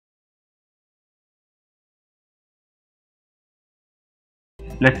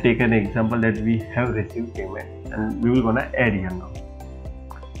let's take an example that we have received payment and we will gonna add here now.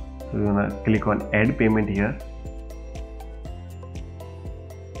 So we're gonna click on add payment here.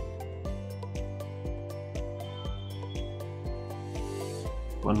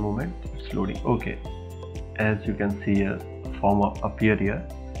 One moment, it's loading. Okay, as you can see here, form appear here,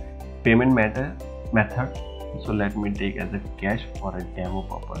 payment method. So let me take as a cash for a demo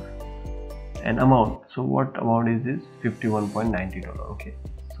purpose. And amount, so what amount is this? $51.90. Okay,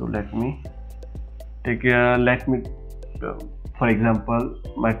 so let me take for example,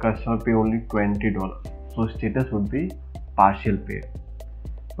 my customer pay only $20, so status would be partial paid.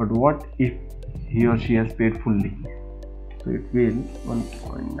 But what if he or she has paid fully? So it will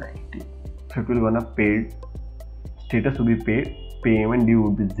 1.90. So it will gonna paid, status will be paid, payment due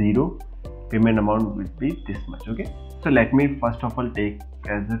would be 0, payment amount would be this much. Okay, so let me first of all take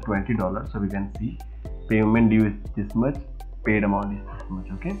as a $20, so we can see payment due is this much, paid amount is this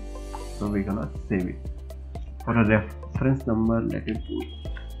much. Okay, so we're gonna save it. For a reference number, let it do.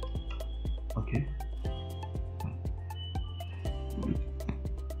 Okay,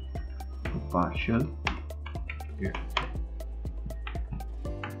 partial. Yeah.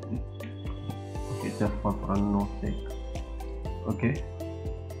 Okay, just for no sake. Okay,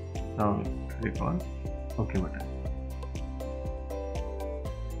 now click on OK button.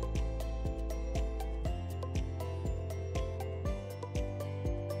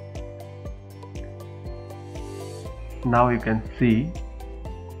 Now you can see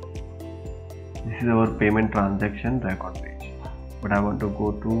this is our payment transaction record page, but I want to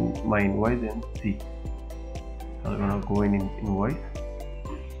go to my invoice and see. I'm gonna go in invoice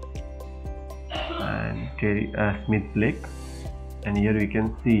and Smith Blake, and here we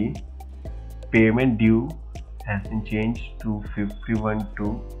can see payment due has been changed to 51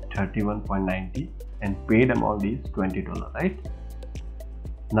 to 31.90 and paid amount is $20, right?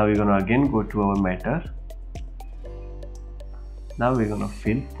 Now we're gonna again go to our matter. Now we're gonna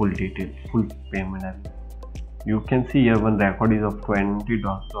fill full detail, full payment. You can see here one record is of $20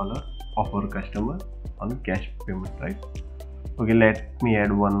 of our customer on cash payment, right? Okay, let me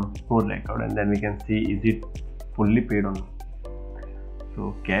add one more record and then we can see is it fully paid or not.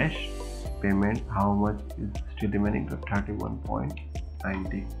 So cash payment, how much is still remaining to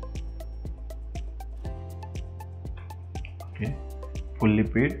 31.90. Okay, fully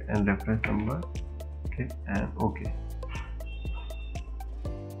paid and reference number. Okay, and okay.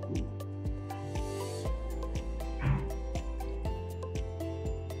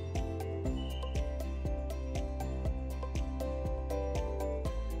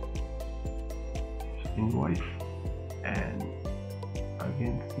 Invoice and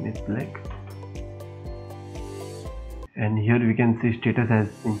again Smith Blake, and here we can see status has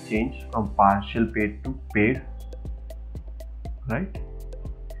been changed from partial paid to paid, right?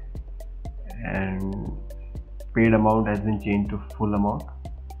 And paid amount has been changed to full amount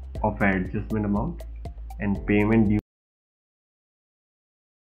of adjustment amount, and payment due